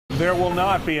There will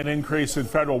not be an increase in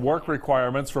federal work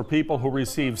requirements for people who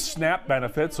receive SNAP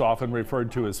benefits, often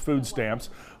referred to as food stamps.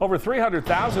 Over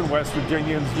 300,000 West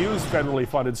Virginians use federally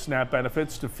funded SNAP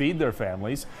benefits to feed their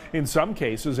families. In some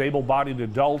cases, able-bodied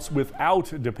adults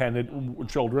without dependent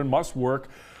children must work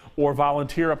or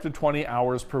volunteer up to 20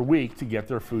 hours per week to get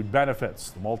their food benefits.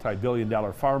 The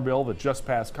multi-billion-dollar farm bill that just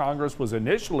passed Congress was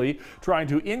initially trying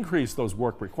to increase those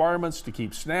work requirements to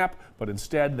keep SNAP, but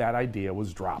instead that idea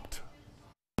was dropped.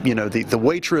 You know, the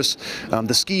waitress,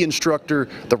 the ski instructor,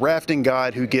 the rafting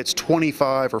guide who gets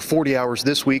 25 or 40 hours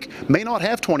this week may not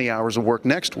have 20 hours of work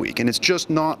next week, and it's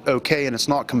just not okay and it's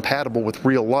not compatible with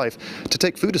real life to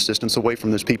take food assistance away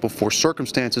from those people for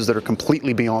circumstances that are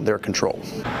completely beyond their control.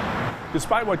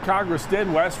 Despite what Congress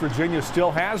did, West Virginia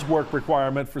still has work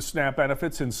requirement for SNAP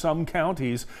benefits in some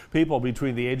counties. People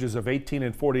between the ages of 18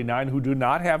 and 49 who do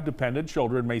not have dependent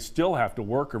children may still have to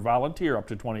work or volunteer up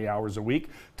to 20 hours a week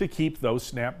to keep those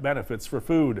SNAP benefits for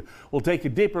food. We'll take a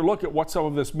deeper look at what some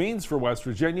of this means for West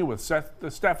Virginia with Seth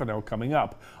Stefano coming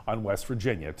up on West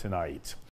Virginia Tonight.